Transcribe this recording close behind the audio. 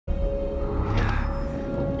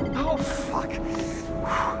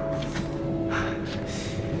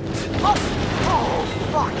fuck. Oh,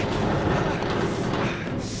 fuck.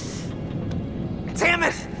 Damn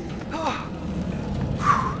it. Oh.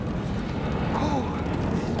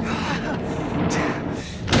 Damn it.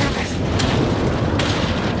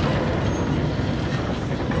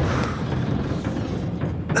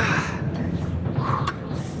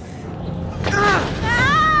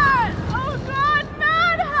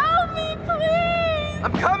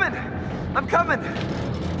 I'm coming!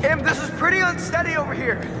 Em, this is pretty unsteady over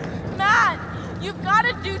here. Matt, you've got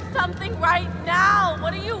to do something right now.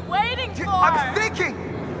 What are you waiting for? I'm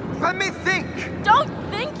thinking! Let me think! Don't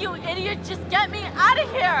think, you idiot. Just get me out of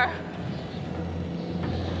here.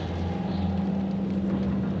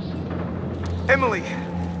 Emily,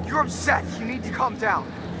 you're upset. You need to calm down.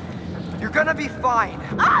 You're gonna be fine.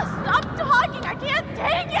 Stop talking. I can't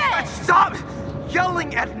take it. Stop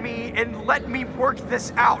yelling at me and let me work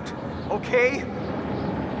this out. Okay?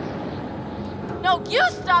 No, you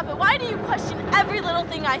stop it. Why do you question every little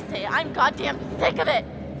thing I say? I'm goddamn sick of it.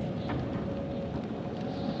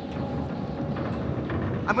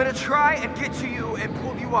 I'm gonna try and get to you and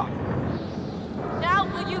pull you up. Now,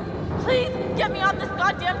 will you please get me off this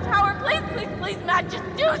goddamn tower? Please, please, please, Matt, just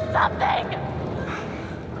do something!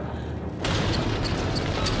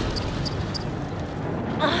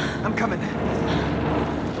 I'm coming.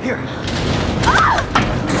 Here.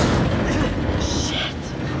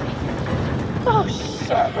 Oh,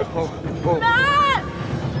 shit! Oh. Matt!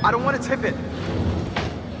 I don't want to tip it.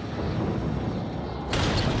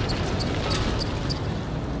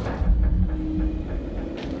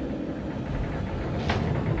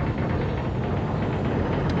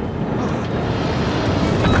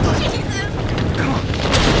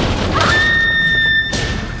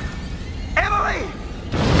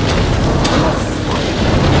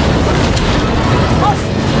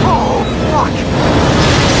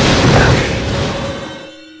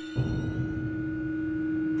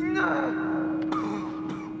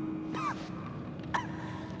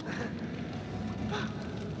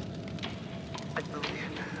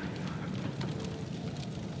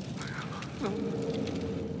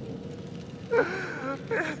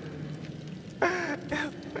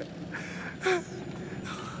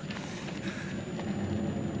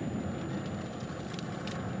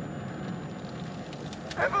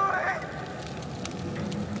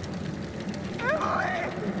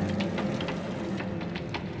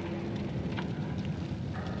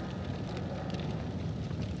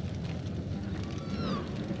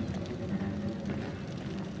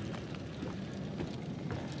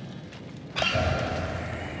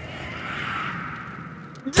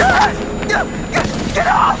 Get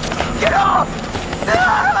off! Get off!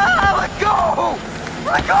 Let go!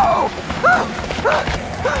 Let go!